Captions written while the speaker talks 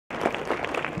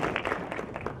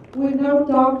We've now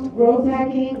talked growth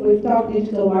hacking, we've talked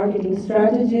digital marketing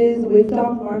strategies, we've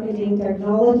talked marketing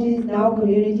technologies, now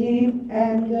community,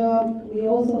 and we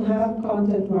also have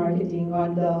content marketing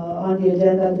on the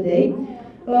agenda today.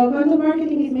 Content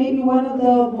marketing is maybe one of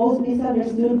the most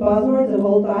misunderstood buzzwords of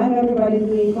all time. Everybody's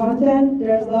doing content.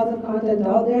 There's lots of content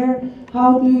out there.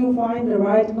 How do you find the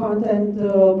right content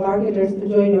marketers to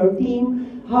join your team?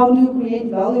 How do you create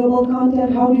valuable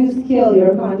content? How do you scale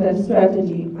your content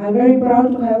strategy? I'm very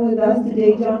proud to have with us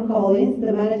today John Collins,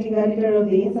 the managing editor of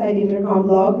the Inside Intercom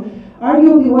blog,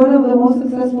 arguably one of the most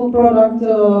successful product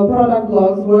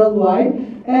blogs worldwide.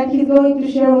 And he's going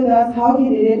to share with us how he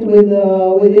did it with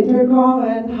Intercom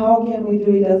and how can we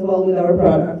do it as well with our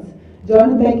products.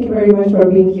 John, thank you very much for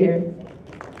being here.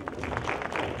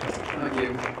 Thank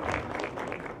you.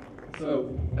 So,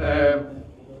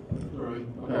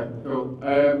 okay, cool.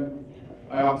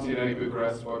 I haven't seen any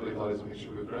Bucharest. What they thought is a picture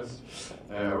of Bucharest.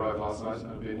 Arrived last night and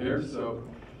I've been here. So,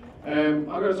 I'm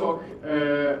going to talk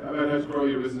about how to grow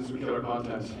your business with killer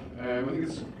content. I think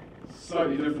it's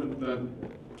slightly different than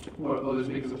what other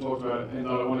speakers have talked about, in that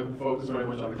I want to focus very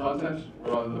much on the content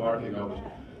rather than the marketing of it.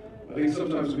 I think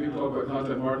sometimes when people talk about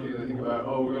content marketing, they think about,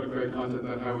 oh, we're going to create content,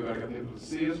 then how are we going to get people to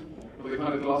see it? But they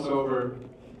kind of gloss over,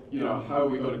 how are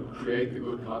we going to create the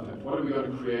good content? What are we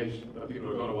going to create that people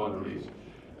are going to want to read?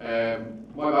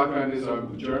 My background is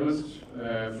I'm a journalist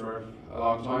for a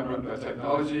long time, around about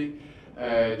technology.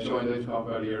 Joined Intercom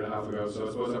about a year and a half ago, so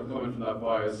I suppose I'm coming from that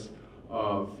bias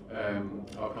of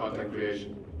content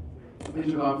creation.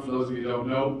 Intercom, for those of you who don't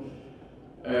know,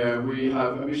 we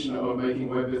have a mission of making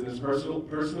web business personal.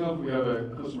 We have a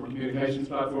customer communications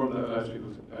platform that allows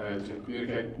people to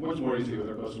communicate much more easily with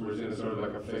their customers in a sort of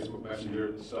like a Facebook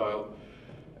Messenger style,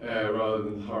 rather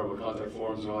than horrible contact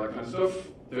forms and all that kind of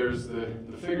stuff. There's the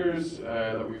figures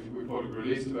that we've publicly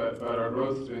released about our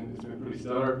growth. It's been pretty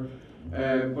stellar.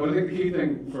 But I think the key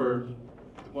thing for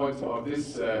the points of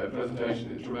this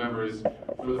presentation is to remember is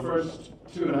for the first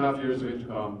 2.5 years of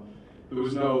Intercom, there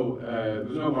was no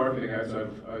marketing outside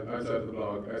of the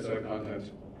blog, outside of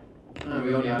content, and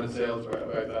we only added sales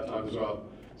about that time as well.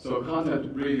 So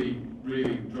content really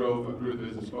drove and grew the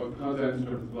business, both content in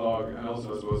terms of the blog and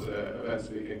also, I suppose, event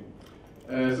speaking.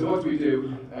 So what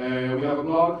do? We have a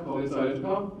blog called Inside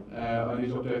Intercom. I need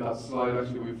to update that slide.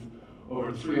 Actually, we've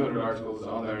over 300 articles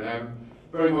on there now.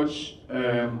 Very much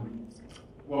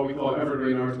what we call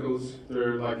evergreen articles.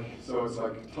 They're it's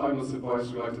like timeless advice,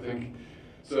 we like to think.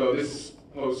 So this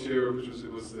post here, which was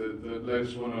the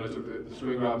latest one when I took the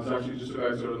screen grab, is actually just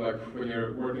about sort of like when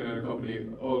you're working in a company,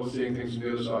 always seeing things from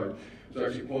the other side. It's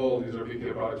actually Paul, these are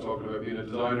PK products, talking about being a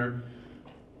designer,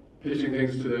 pitching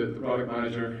things to the product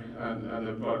manager, and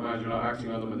the product manager not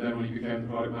acting on them, and then when he became the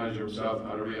product manager himself,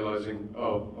 kind of realizing,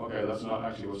 oh, okay, that's not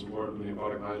actually what's important when you're a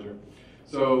product manager.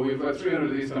 So we've got 300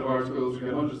 of these kind of articles, we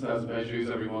get hundreds of thousands of page views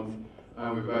every month,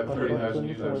 and we've got 30,000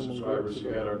 newsletter subscribers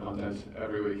who get our content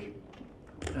every week.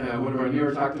 One of our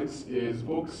newer tactics is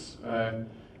books.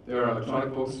 They are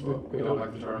electronic books, but we don't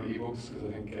like the term e-books because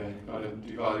I think kind of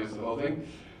devalues the whole thing.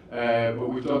 But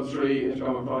we've done 3: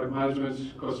 Intercom and product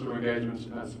management, customer engagement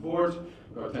and support.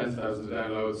 We've got tens of thousands of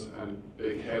downloads and a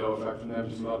big halo effect from them,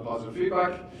 just a lot of positive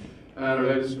feedback. And our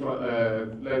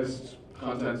latest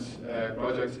content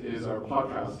project is our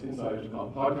podcast, Inside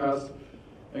Intercom podcast.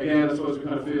 Again, I suppose we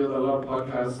kind of feel that a lot of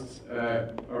podcasts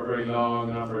are very long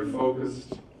and not very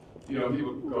focused.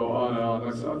 People go on and on.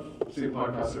 I've seen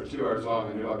podcasts that are 2 hours long,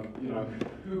 and you're like,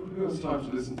 who has time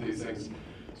to listen to these things?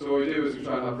 So what we do is we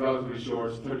try and have relatively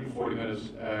short, 30-40 minute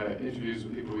interviews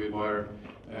with people we admire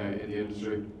in the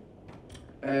industry.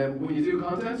 When you do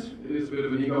content, it is a bit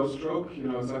of an ego stroke.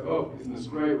 It's like, oh, isn't this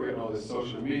great? We're getting all this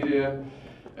social media.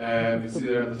 You see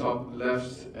there at the top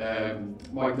left,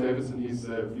 Mike Davidson. He's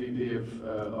the VP of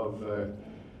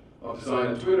design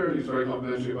at Twitter. He's very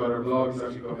complimentary about our blog. He's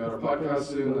actually coming on our podcast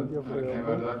soon. That kind of came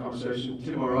out of that conversation.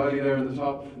 Tim O'Reilly there in the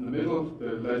top, in the middle,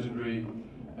 the legendary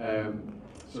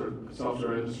sort of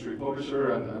software industry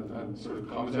publisher and sort of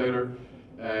commentator.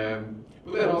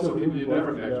 But then also people you'd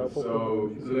never connect with. So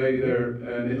there's a lady there,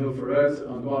 Nihil Ferez,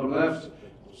 on the bottom left,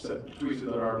 tweeted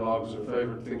that our blog was her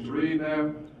favourite thing to read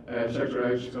now. Checked her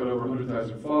out, she's got over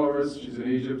 100,000 followers. She's in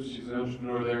Egypt, she's an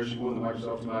entrepreneur there, she won the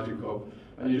Microsoft Magic Cup.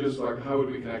 And you're just like, how would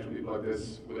we connect with people like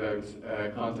this without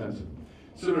content?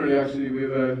 Similarly, actually, I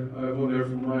have one there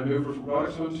from Ryan Hoover from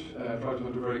Product Hunt. Product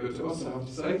Hunt are very good to us, I have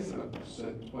to say, so just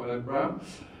to point out Bram.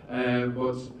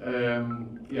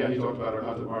 Yeah, he talked about our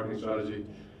content marketing strategy.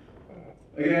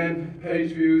 Again,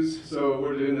 page views. So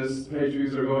we're doing this, page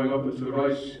views are going up and to the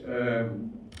right.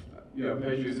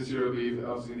 Page views this year will be,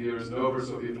 obviously the year isn't over, so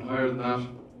it'll be even higher than that.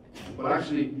 But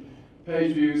actually,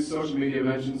 page views, social media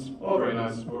mentions, all very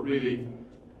nice, but really,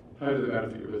 how do they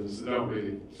benefit your business? They don't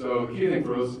really. So the key thing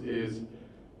for us is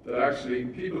that actually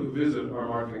people who visit our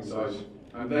marketing site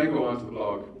and then go onto the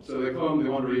blog. So they come, they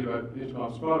want to read about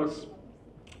Intercom's products,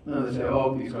 and they say,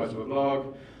 oh, these guys have a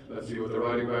blog, let's see what they're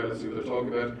writing about, let's see what they're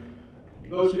talking about.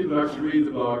 Those people actually read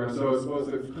the blog, and so I suppose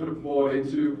they've kind of bought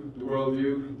into the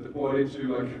worldview, they've bought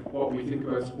into like what we think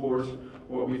about sport,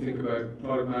 what we think about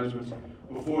product management,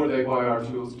 before they buy our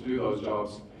tools to do those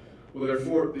jobs. Well, those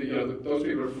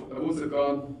people are, once they've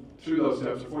gone through those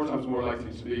steps, are 4 times more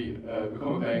likely to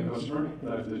become a paying customer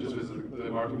than if they just visit the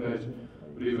marketing page.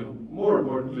 But even more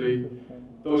importantly,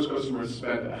 those customers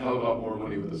spend a hell of a lot more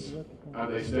money with us,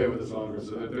 and they stay with us longer.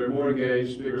 So they're more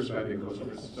engaged, bigger spending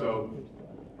customers. So,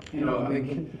 I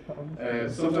think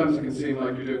sometimes it can seem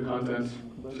like you're doing content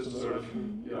just to sort of,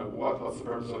 what's the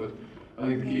purpose of it? I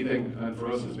think the key thing, and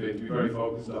for us, has been to be very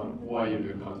focused on why you're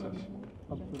doing content.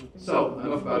 So,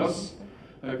 enough about us.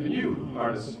 Can you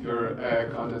harness your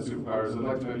content superpowers? I'd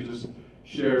like to maybe just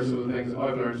share some of the things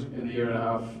I've learned in the year and a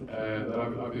half that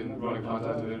I've been running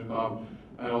content at Intercom,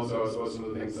 and also I suppose some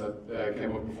of the things that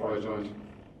came up before I joined.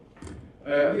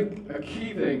 I think a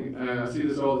key thing, and I see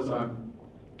this all the time,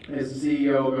 is the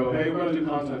CEO will go, hey, we're going to do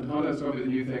content. Content's going to be the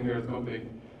new thing here at the company.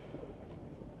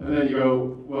 And then you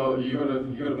go, well, are you going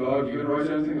to blog? Are you going to write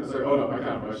anything? And it's like, oh no, I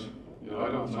can't write.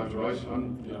 I don't have time to write.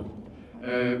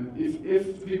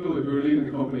 If people who are leading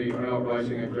the company are not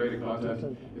writing and creating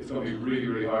content, it's going to be really,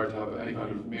 really hard to have any kind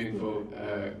of meaningful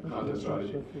content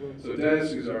strategy. So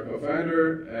Des, who's our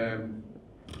co-founder,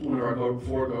 one of our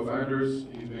 4 co-founders,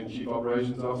 he's been Chief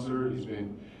Operations Officer, he's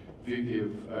been VP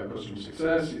of Customer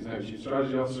Success, he's now Chief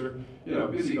Strategy Officer,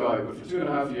 busy guy, but for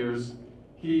 2.5 years,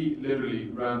 he literally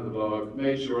ran the blog,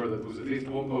 made sure that there was at least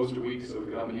 1 post a week so we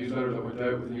could have a newsletter that went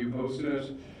out with a new post in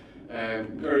it,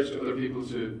 encouraged other people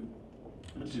to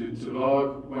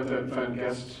blog, went out and found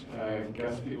guest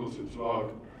people to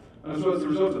blog. And I suppose the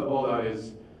result of all that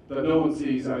is that no one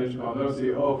sees at Intercom, they don't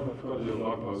see, oh, I've got to do a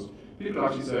blog post. People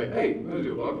actually say, hey, I'm going to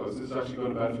do a blog post, this is actually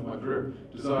going to benefit my career.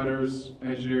 Designers,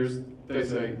 engineers, they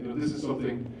say, this is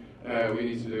something we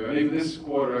need to do. And even this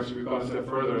quarter, actually, we've gone a step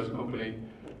further as a company,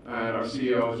 and our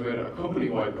CEO has made it a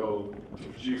company-wide goal to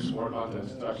produce more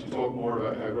content, to actually talk more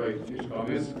about how great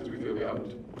Intercom is, because we feel we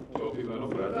haven't told people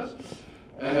enough about that.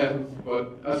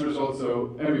 But as a result,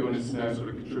 so everyone is now sort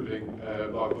of contributing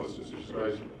blog posts, which is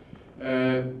great.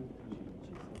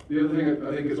 The other thing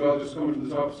I think as well, just coming from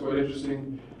the top, is quite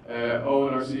interesting.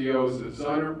 Owen, our CEO, is a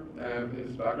designer in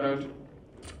his background.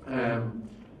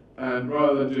 And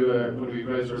rather than do when we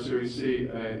raised our Series C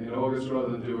in August, rather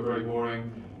than do a very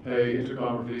boring, hey,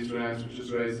 Intercom are pleased to announce we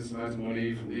just raised this amount of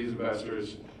money from these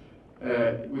investors,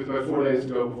 with about 4 days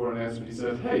to go before announcement, he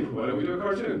said, hey, why don't we do a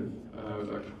cartoon? And I was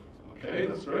like, okay,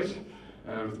 that's great.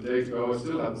 And with the day to go, I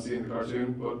still hadn't seen the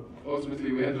cartoon, but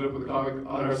ultimately we ended up with a comic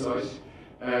on our site,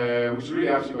 which really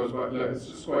actually goes back, it's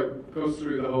just goes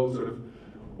through the whole sort of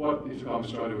what Intercom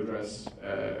is trying to address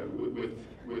with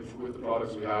the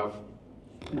products we have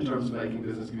in terms of making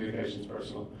business communications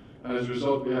personal. And as a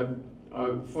result, we had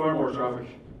far more traffic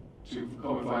to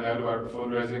come and find out about our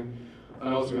fundraising,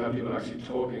 and also we had people actually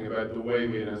talking about the way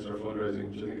we announced our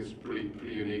fundraising, which I think is pretty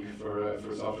unique for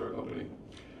a software company.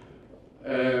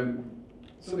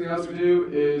 Something else we do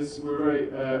is we're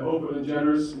very open and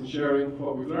generous in sharing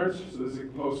what we've learned. So there's a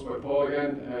post by Paul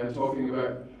again, talking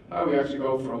about how we actually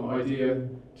go from idea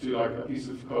to like a piece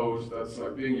of code that's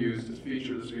like being used, as a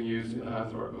feature that's being used in the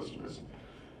hands of our customers.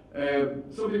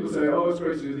 Some people say, oh, it's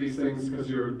great to do these things because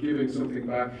you're giving something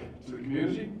back to the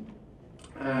community.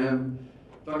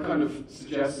 That kind of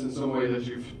suggests in some way that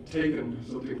you've taken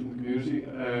something from the community.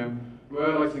 The way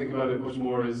I like to think about it much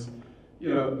more is,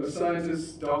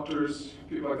 scientists, doctors,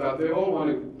 people like that, they all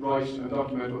want to write and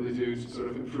document what they do to sort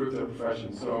of improve their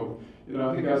profession. So,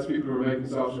 I think as people who are making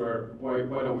software, why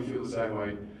don't we feel the same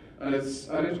way? And at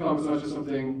Intercom, it's not just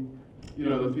something,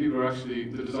 that people are actually,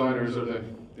 the designers or the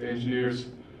engineers,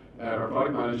 or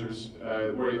product managers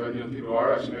worry about, people who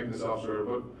are actually making the software,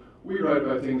 but we write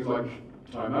about things like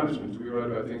time management, we write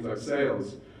about things like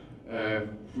sales,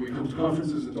 we come to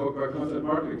conferences and talk about content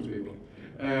marketing to people.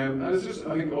 And it's just,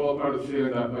 I think, all part of the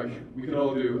feeling that we can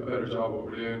all do a better job of what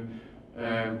we're doing.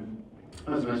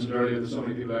 As I mentioned earlier, there's so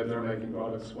many people out there making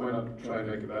products, why not try and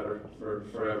make it better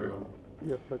for everyone?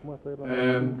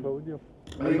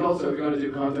 I think also if you're going to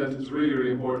do content, it's really,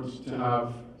 really important to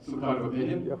have some kind of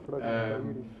opinion.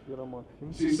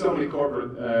 See so many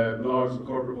corporate blogs and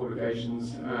corporate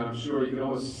publications, and I'm sure you can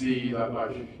almost see that,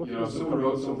 someone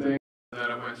wrote something, and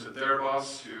then it went to their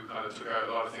boss, who kind of took out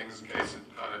a lot of things in case it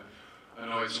kind of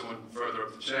annoyed someone further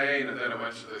up the chain, and then it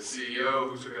went to the CEO,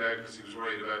 who took it out because he was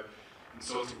worried about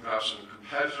insulting perhaps a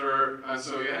competitor, and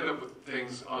so you end up with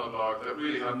things on a blog that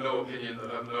really have no opinion,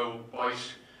 that have no bite,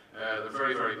 they're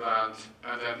very, very bland,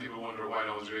 and then people wonder why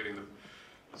no one's reading them.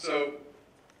 So,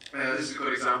 this is a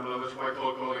good example of it, Why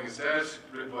Cold Calling is Dead,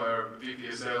 written by our VP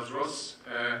of Sales, Russ.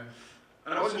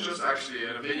 And it wasn't just actually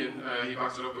an opinion, he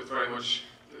backed it up with very much,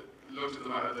 looked at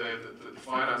the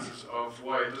finances of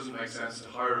why it doesn't make sense to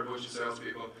hire a bunch of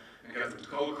salespeople and get them to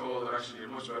cold call, that actually you're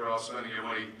much better off spending your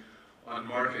money on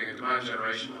marketing and demand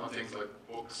generation, on things like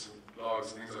books and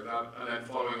blogs and things like that, and then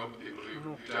following up with people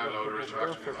who download or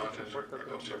interact with your content or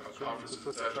come to your conferences,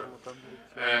 etc.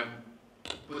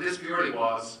 But this purely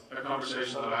was a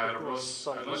conversation that I had at Russ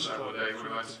at lunchtime one day where we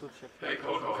went, hey,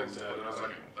 cold calling's dead, and I was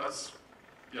like, that's,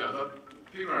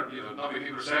 people aren't, not many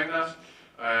people are saying that,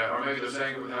 or maybe they're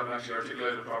saying it, we haven't actually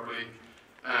articulated it properly,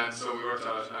 and so we worked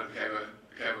on it and it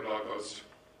became a blog post.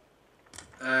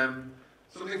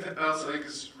 Something else I think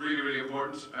is really, really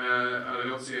important, and I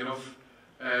don't see enough.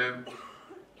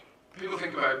 People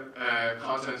think about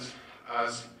content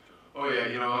as, oh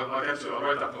yeah, I'll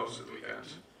write that post at the weekend.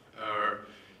 Or,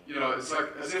 it's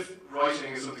like as if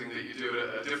writing is something that you do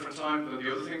at a different time than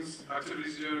the other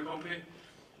activities you do in a company.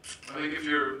 I think if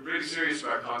you're really serious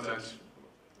about content,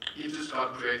 you've just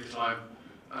got to create the time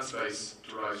and space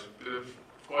to write. A bit of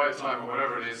quiet time or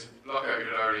whatever it is, block out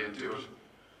your diary and do it.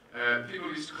 People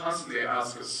used to constantly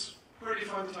ask us, where do you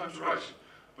find the time to write?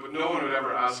 But no one would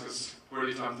ever ask us, where do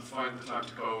you find the time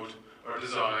to code, or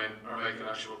design, or make an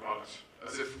actual product?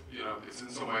 As if, it's in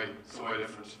some way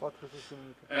different.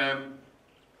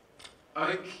 I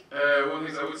think one of the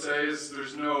things I would say is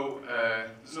there's no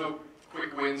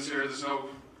quick wins here, there's no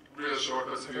real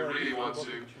shortcuts. If you really want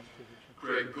to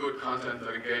create good content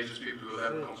that engages people who will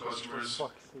then become customers,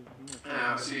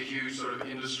 I see a huge sort of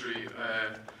industry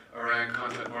around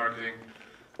content marketing,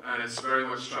 and it's very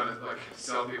much trying to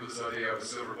sell people this idea of a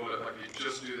silver bullet, like you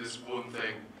just do this one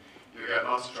thing, you get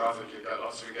lots of traffic, you get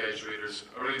lots of engaged readers.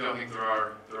 I really don't think there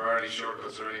are any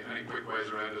shortcuts or any quick ways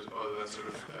around it other than sort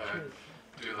of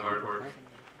doing the hard work.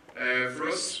 For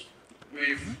us,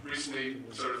 we've recently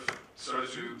sort of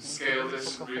started to scale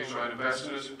this and really try and invest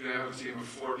in it. We now have a team of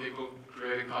 4 people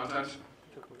creating content.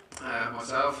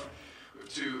 Myself, we have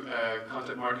 2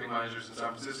 content marketing managers in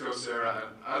San Francisco, Sarah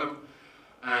and Adam.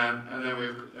 And then we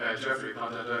have Jeffrey, a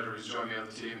content editor, who's joined me on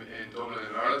the team in Dublin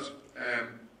and Ireland.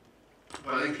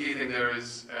 But I think the key thing there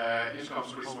is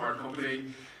Intercom's a pretty smart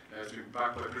company. It's been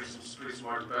backed by pretty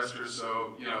smart investors.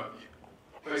 So,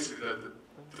 basically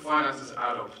the finances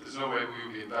add up. There's no way we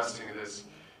would be investing in this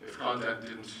if content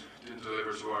didn't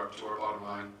deliver to our bottom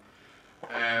line.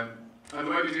 And the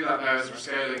way we do that now as we're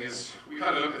scaling is we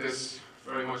kind of look at this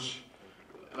very much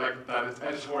like that it's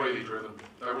editorially driven.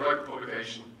 That we're like a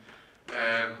publication.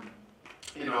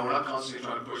 We're not constantly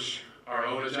trying to push our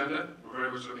own agenda. We're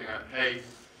very much looking at, hey,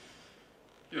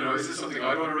 is this something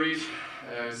I want to read?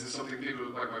 Is this something people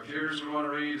like my peers would want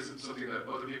to read? Is it something that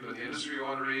other people in the industry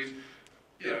want to read?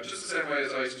 Just the same way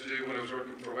as I used to do when I was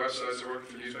working for websites or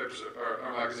working for newspapers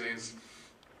or magazines.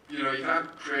 You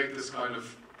can't create this kind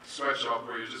of sweatshop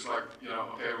where you're just like,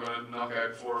 okay, we're going to knock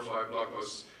out 4 or 5 blog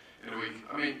posts in a week.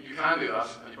 I mean, you can do that,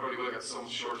 and you probably will get some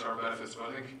short-term benefits, but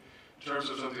I think in terms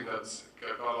of something that's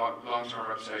got a long-term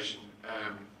reputation,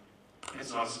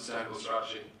 it's not a sustainable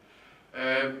strategy.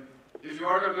 If you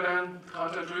are going to go down the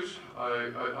content route,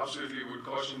 I absolutely would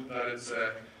caution that it's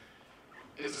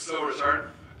a slow return.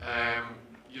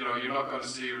 You're not going to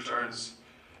see returns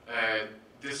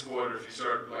this quarter if you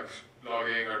start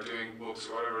blogging or doing books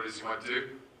or whatever it is you might do.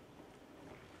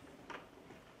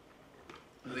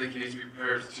 I think you need to be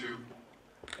prepared to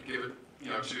give it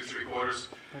 2-3 quarters.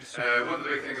 One of the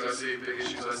big things I see, big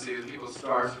issues I see, is people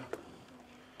start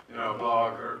a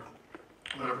blog or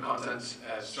whatever content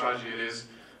strategy it is,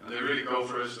 and they really go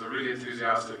for it, they're really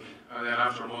enthusiastic, and then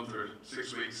after a month or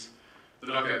 6 weeks,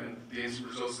 they're not getting the instant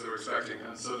results they were expecting,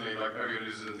 and suddenly everyone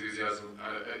loses enthusiasm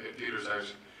and it peters out.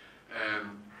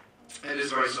 It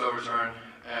is a very slow return,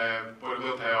 but it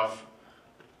will pay off.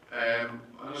 I'm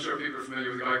not sure if people are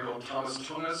familiar with a guy called Thomas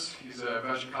Tunnis. He's a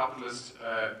venture capitalist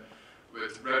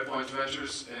with Redpoint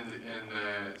Ventures in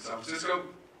San Francisco.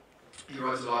 He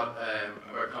writes a lot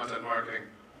about content marketing.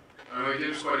 And what he did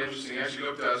was quite interesting. He actually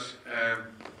looked at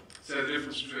the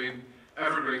difference between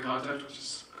evergreen content, which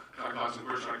is kind of content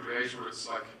we're trying to create, where it's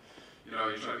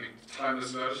you're trying to be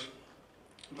timeless about it.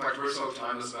 In fact, we're so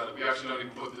timeless about it, we actually don't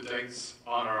even put the dates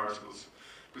on our articles.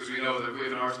 Because we know that if we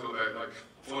have an article about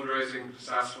fundraising,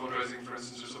 SaaS fundraising for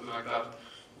instance, or something like that,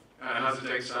 and it has a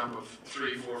date stamp of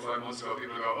 3, 4, 5 months ago,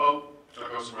 people go, oh, should I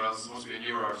go somewhere else? There must be a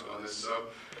newer article on this. So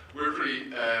we're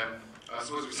pretty, I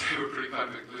suppose we say we're pretty kind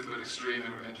of a little bit extreme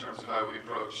in terms of how we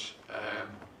approach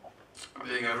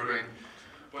being evergreen.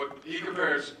 But he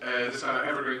compared this kind of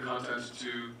evergreen content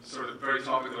to sort of very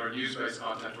topical or news-based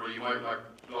content where you might like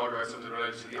blog about something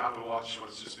related to the Apple Watch when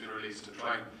it's just been released and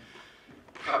try and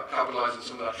capitalize on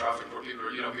some of that traffic where people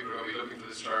are going to be looking for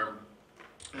this term.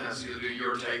 So you'll do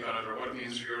your take on it or what it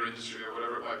means for your industry or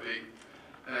whatever it might be.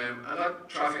 And that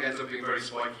traffic ends up being very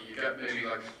spiky. You get maybe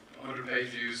like 100 page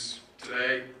views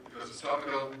today because it's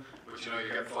topical, but you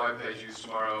get 5 page views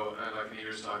tomorrow, and like in a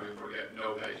year's time you'll probably get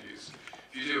no page views.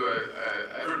 If you do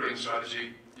a evergreen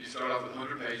strategy, you start off with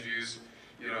 100 page views,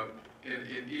 even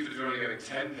if you're only getting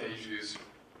 10 page views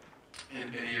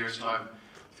in a year's time,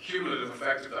 the cumulative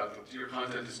effect of that your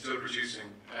content is still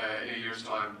producing in a year's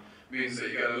time means that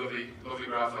you get a lovely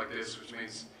graph like this, which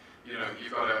means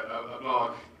you've got a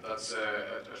blog that's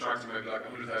attracting maybe like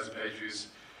 100,000 page views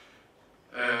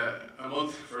a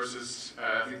month versus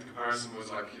I think the comparison was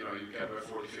like you get about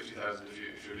 40,000-50,000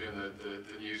 if you're doing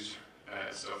the news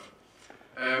stuff.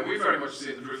 We've very much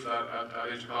seen the proof of that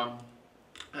at Intercom.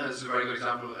 This is a very good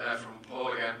example from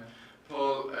Paul again.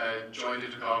 Paul joined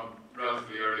Intercom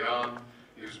relatively early on.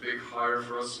 He was a big hire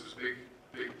for us. It was a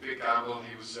big gamble.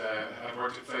 He had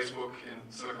worked at Facebook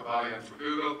in Silicon Valley and for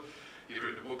Google. He'd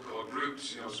written a book called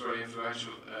Groups. Was a very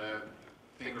influential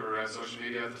thinker around social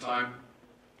media at the time.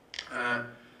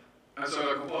 And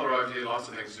so when Paul arrived, he had lots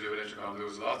of things to do at Intercom. There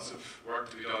was lots of work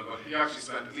to be done, but he actually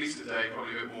spent at least a day,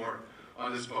 probably a bit more,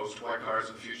 on this post, Why Cars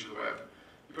and the Future of the Web.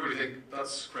 You probably think,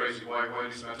 that's crazy, why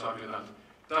did he spend time doing that?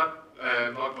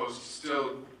 That blog post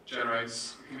still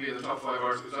generates, it can be in the top 5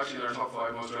 articles, it was actually in our top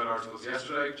 5 most read articles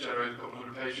yesterday, generated a couple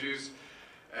hundred page views.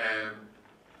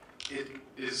 It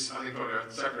is, I think, probably our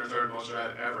second or third most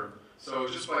read ever. So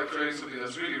just by creating something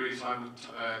that's really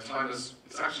timeless,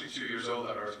 it's actually 2 years old,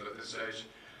 that article at this stage,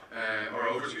 or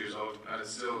over 2 years old, and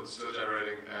it's still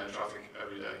generating traffic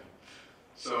every day.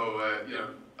 So,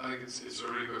 I think it's a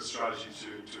really good strategy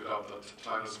to adopt that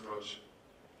timeless approach.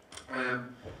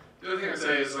 The other thing I'd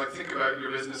say is think about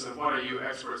your business and what are you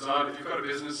experts on. If you've got a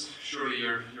business, surely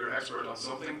you're expert on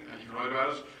something and you can write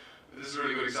about it. This is a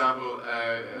really good example.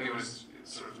 Anyone who's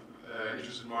sort of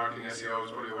interested in marketing, SEO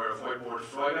is probably aware of Whiteboard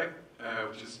Friday,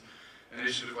 which is an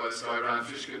initiative by this guy, Rand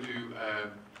Fishkin, who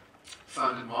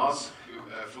founded Moz, who,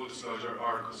 full disclosure,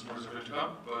 are customers of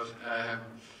Intercom, but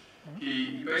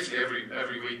he basically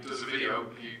every week does a video.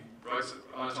 He writes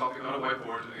on a topic on a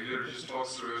whiteboard and he literally just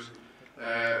talks through it.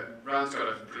 Rand's got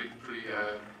a pretty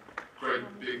great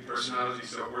big personality,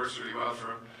 so it works really well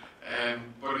for him.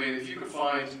 But I mean, if you can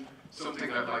find something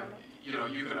that you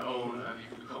can own and you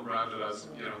can become branded as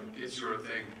it's your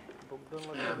thing,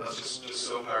 that's just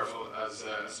so powerful as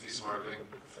a piece of marketing.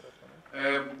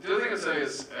 The other thing I'd say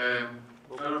is I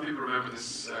don't know if people remember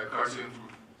this cartoon from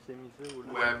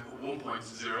Web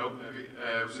 1.0 maybe.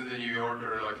 It was in the New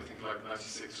Yorker, I think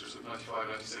 96 or something, 95,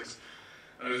 96.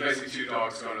 And it was basically 2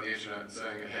 dogs going on the internet and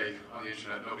saying, hey, on the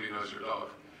internet, nobody knows your dog.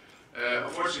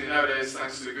 Unfortunately nowadays,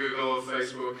 thanks to Google,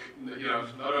 Facebook,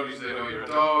 not only do they know your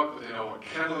dog, but they know what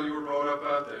kennel you were brought up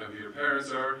at, they know who your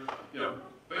parents are.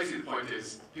 Basically the point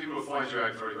is, people will find you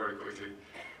out very, very quickly.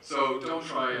 So don't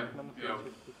try and,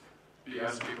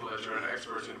 BS people that you're an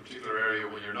expert in a particular area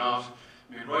when you're not.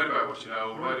 I mean, write about what you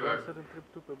know, write about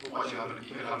what you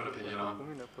can have an opinion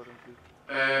on.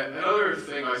 Another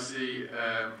thing I see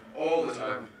all the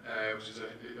time, which is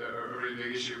a really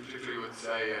big issue, particularly with,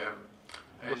 say,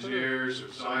 engineers or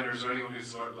designers or anyone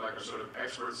who's are sort of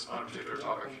experts on a particular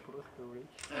topic,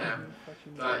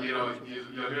 that you'll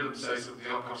hear them say something,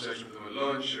 you'll have a conversation with them at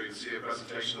lunch, or you see a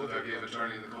presentation that they'll give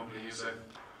internally in the company, and you say,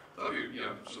 that'll be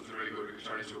something really good we could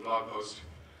turn into a blog post,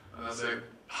 and they'll say,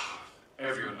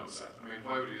 everyone knows that. I mean,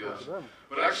 why would you do that?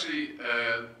 But actually,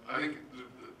 I think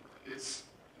it's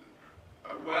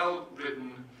a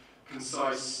well-written,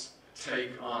 concise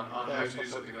take on how to do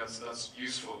something that's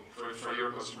useful for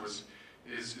your customers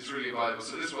is really valuable.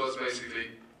 So this was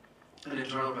basically an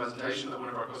internal presentation that one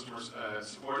of our customers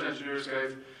support engineers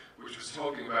gave, which was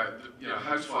talking about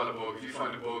how to file a bug. If you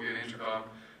find a bug in Intercom,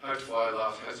 how to file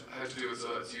that, how to do it so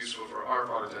that it's useful for our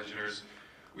product engineers.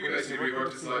 We basically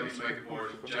reworked it slightly to make it more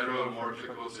general and more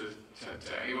applicable to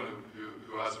anyone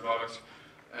who has a product.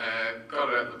 Got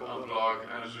it out on the blog,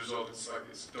 and as a result,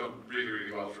 it's done really,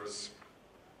 really well for us.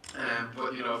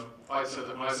 But when I said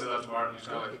that to Martin, he's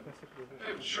kind of like,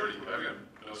 hey, surely everyone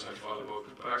knows how to file a book,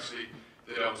 but actually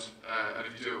they don't. And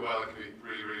if you do it well, it can be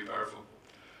really, really powerful.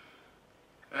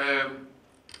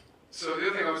 So the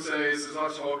other thing I would say is there's a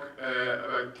lot of talk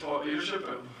about thought leadership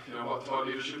and what thought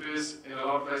leadership is. In a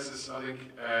lot of places, I think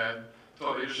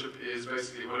thought leadership is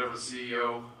basically whatever the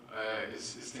CEO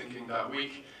is thinking that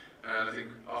week. And I think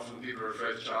often people are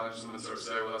afraid to challenge them and sort of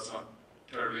say, well, that's not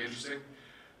terribly interesting.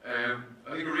 I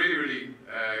think a really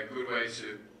good way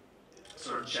to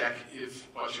sort of check if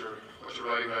what you're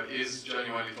writing about is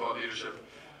genuinely thought leadership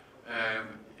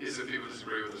is if people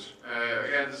disagree with it.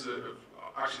 Again, this is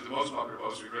actually the most popular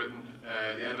post we've written,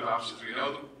 the end of apps as we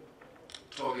know them,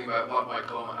 talking about what might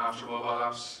come after mobile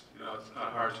apps. You know, it's kind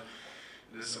of hard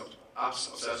in this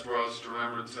apps-obsessed world to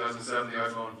remember in 2007 the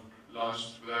iPhone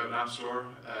launched without an app store.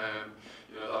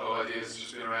 You know, that whole idea has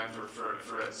just been around for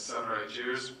 7 or 8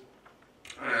 years.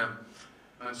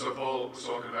 And so Paul was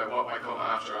talking about what might come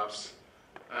after apps.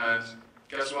 And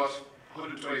guess what?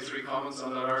 123 comments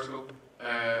on that article.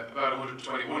 About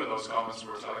 121 of those comments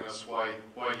were telling us why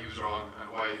he was wrong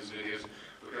and why he was an idiot.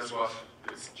 But guess what?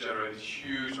 It's generated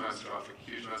huge amounts of traffic,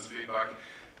 huge amounts of feedback.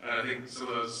 And I think some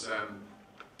of those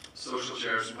social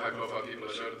shares from high-profile people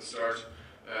I showed at the start,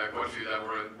 quite a few of them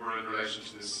were in relation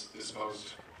to this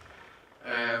post.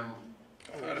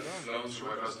 I've kind of flown through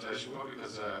my presentation, probably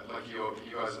because, like you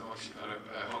guys, I'm actually kind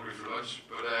of hungry for lunch.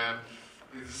 But I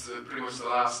think this is pretty much the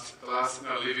last thing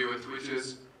I'll leave you with, which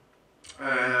is,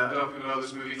 I don't know if you know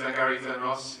this movie, Glengarry Glen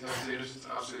Ross. You haven't seen it? It's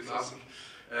absolutely classic.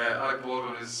 Alec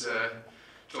Baldwin is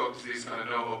talking to these kind of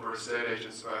no-hoper estate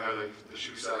agents about how they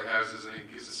should be selling houses, and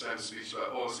he gives this famous speech about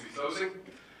always be closing.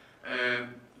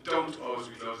 Don't always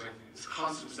be closing. It's a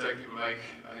constant mistake people make,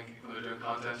 I think, when they're doing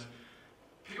content.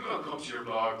 People don't come to your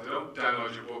blog, they don't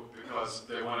download your book because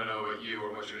they want to know about you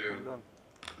or what you're doing.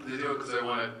 They do it because they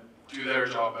want to do their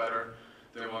job better.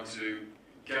 They want to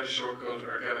get a shortcut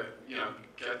or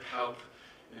get help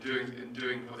in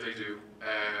doing what they do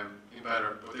in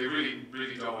better. But they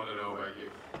really don't want to know about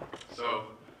you. So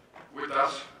with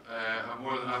that, I'm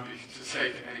more than happy to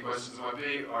take any questions there might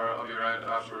be, or I'll be around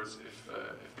afterwards if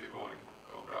people want to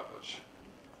go and grab lunch.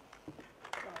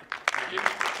 Thank you.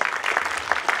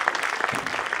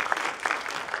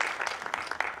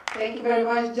 Thank you very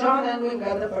much, John, and we've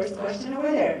got the first question over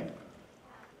there.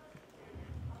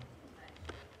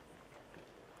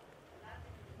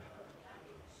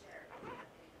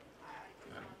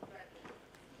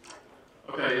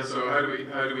 Okay, yeah, so how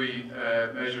do we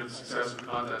measure the success of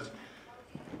content?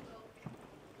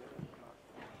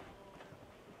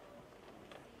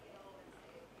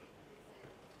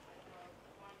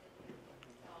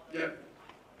 Yeah.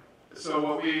 So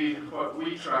what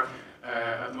we track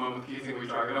at the moment, the key thing we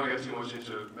track, I don't get too much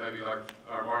into maybe like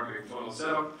our marketing funnel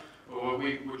setup, but what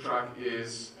we track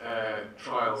is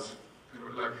trials,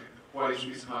 like what each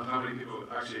piece of content, how many people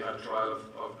actually had a trial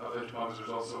of Intercom as a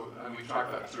result, and we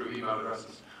track that through email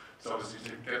addresses. So obviously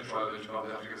to get a trial of Intercom,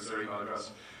 they have to give us their email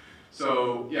address.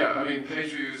 So yeah, I mean,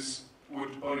 page views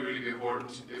would only really be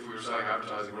important if we were selling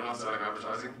advertising. We're not selling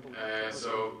advertising.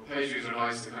 So page views are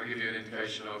nice to kind of give you an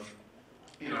indication of,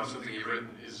 you know, something you've written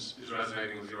is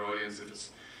resonating with your audience, if it's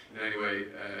in any way,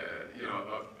 you know,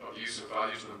 of use or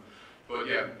value to them. But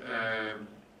yeah,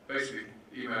 basically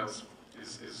emails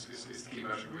is the key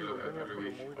metric we look at every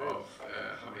week of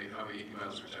how many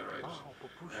emails we generate.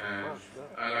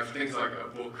 And like for things like a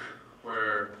book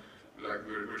where like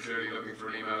we're clearly looking for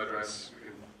an email address,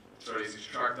 it's very easy to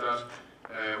track that.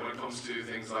 When it comes to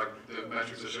things like the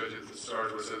metrics I showed you at the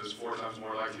start, where I said there's 4 times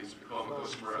more likely to become a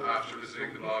customer after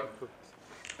visiting the blog,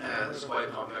 it's quite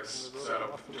a complex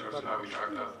setup in terms of how we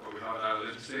track that. But we have an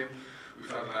analytics team.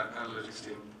 We've had an analytics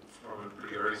team from a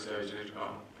pretty early stage in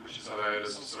Intercom, which has allowed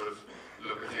us to sort of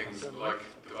look at things like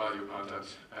the value of content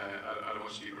at a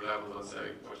much deeper level than,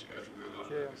 say, what you get from Google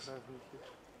Analytics.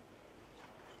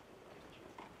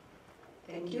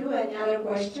 Thank you. Any other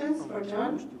questions for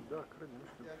John?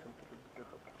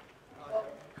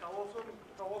 How often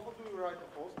do you write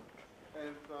a post?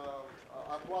 And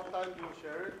at what time do you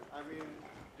share it? I mean,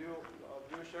 do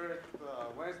you share it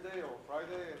Wednesday or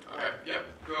Friday? Okay, yeah,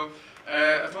 cool.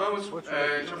 At the moment,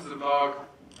 in terms of the blog,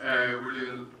 we're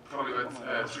doing probably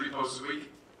about 3 posts a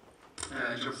week.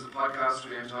 In terms of the podcast,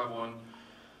 we aim to have one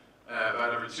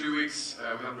about every 2 weeks. We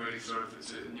haven't really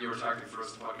it's a newer tactic for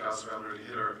us, the podcast, we haven't really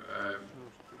hit our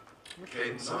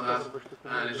cadence on that.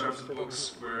 And in terms of the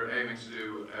books, we're aiming to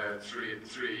do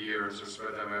 3 a year and sort of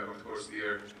spread them out over the course of the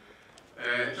year.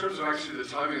 In terms of actually the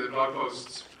timing of the blog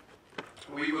posts,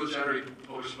 we will generally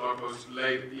publish blog posts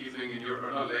late evening in Europe,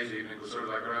 or not late evening, but sort of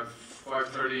like around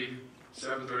 5:30,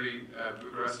 7:30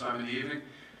 Bucharest time in the evening,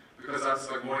 because that's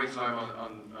like morning time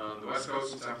on the west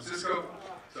coast in San Francisco.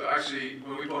 So actually,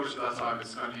 when we publish at that time,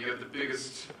 it's kind of, you get the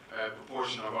biggest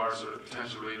proportion of our sort of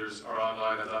potential readers are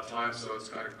online at that time, so it's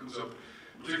kind of comes up,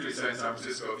 particularly say in San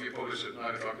Francisco, if you publish at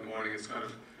 9 o'clock in the morning, it's kind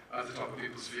of at the top of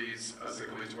people's feeds as they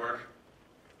come into work.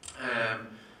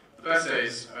 The best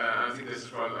days, and I think this is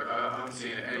probably like, I haven't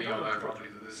seen any online property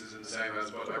that this isn't the same as,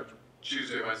 but like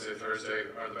Tuesday, Wednesday, Thursday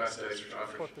are the best days for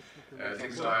traffic.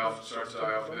 Things die off, start to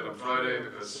die off a bit on Friday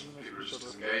because people are just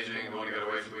disengaging, they want to get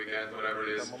away for the weekend, whatever it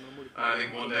is. And I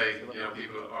think Monday,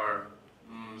 people are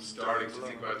starting to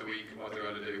think about the week and what they're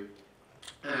going to do.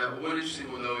 One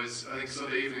interesting one though is I think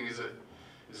Sunday evening is a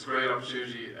great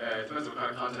opportunity. It depends on what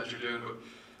kind of content you're doing, but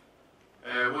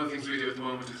one of the things we do at the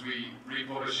moment is we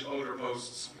republish older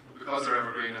posts because they're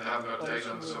evergreen and haven't got a date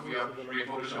on them. So we have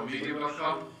republish on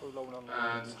medium.com,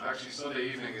 and actually Sunday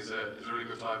evening is a really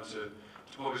good time to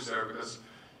publish there because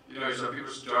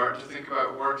people start to think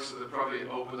about work, so they probably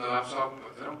open the laptop,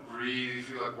 but they don't really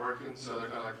feel like working. So they're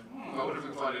kind of like, I wonder if I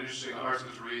can find it interesting, an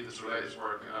article to read that's related to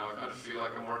work. I kind of feel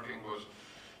like I'm working, but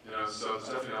so there's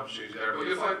definitely an opportunity there. But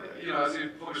you'll find, as you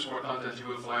publish more content, you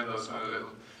will find those kind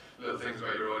of little things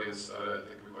about your audience that I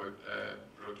think will be quite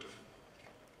productive.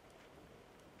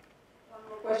 One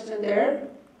more question there.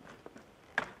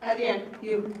 At the end,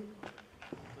 you.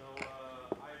 So this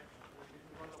is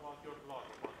one about your blog,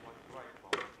 about what you write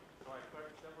about. So I've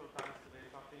heard several times today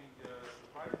something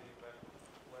surprising, that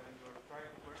when you're trying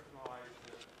to personalize.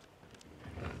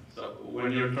 So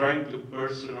when you're trying to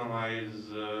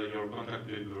personalize your contact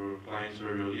with your clients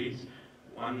or your leads,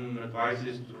 one advice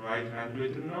is to write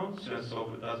handwritten notes. And so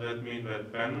does that mean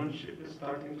that penmanship is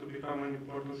starting to become an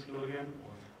important skill again?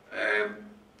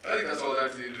 I think that's all down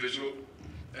to the individual.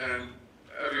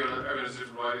 Everyone has a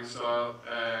different writing style.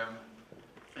 I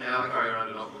carry around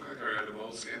a notebook. I carry around a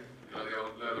moleskin. The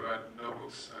old leather-bound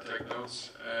notebooks. I take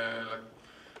notes. Like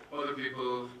other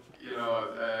people,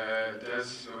 Des,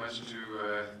 who I mentioned who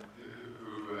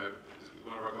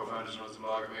one of our co-founders runs the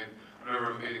blog. I mean, whenever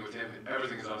I'm meeting with him,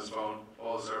 everything is on his phone.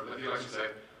 All the stuff. He'll actually say,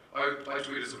 I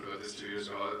tweeted something about this 2 years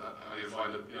ago, and you'll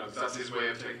find that that's his way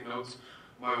of taking notes.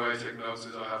 My way of taking notes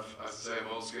is I have, as I say, a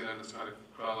moleskin, and it's kind of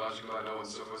chronological, I know, and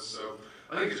stuff. So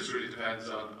I think it just really depends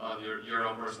on your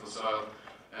own personal style,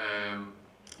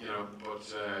 but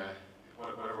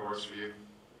whatever works for you.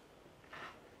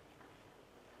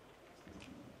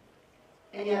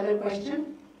 Any other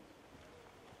question?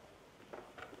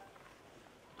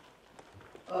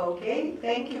 Okay,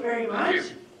 thank you very much.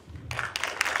 Thank you.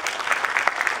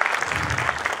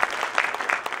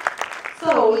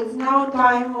 So it's now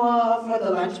time for the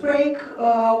lunch break.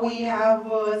 We have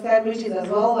sandwiches as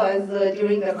well as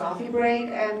during the coffee break,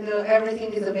 and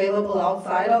everything is available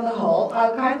outside on the hall.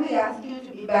 I'll kindly ask you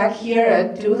to be back here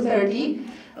at 2:30.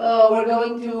 We're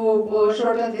going to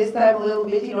shorten this time a little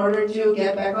bit in order to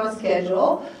get back on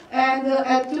schedule. And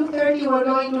at 2:30 we're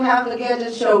going to have the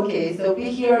gadget showcase. So be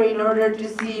here in order to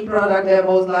see product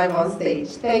demos live on stage.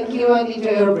 Thank you and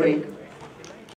enjoy your break.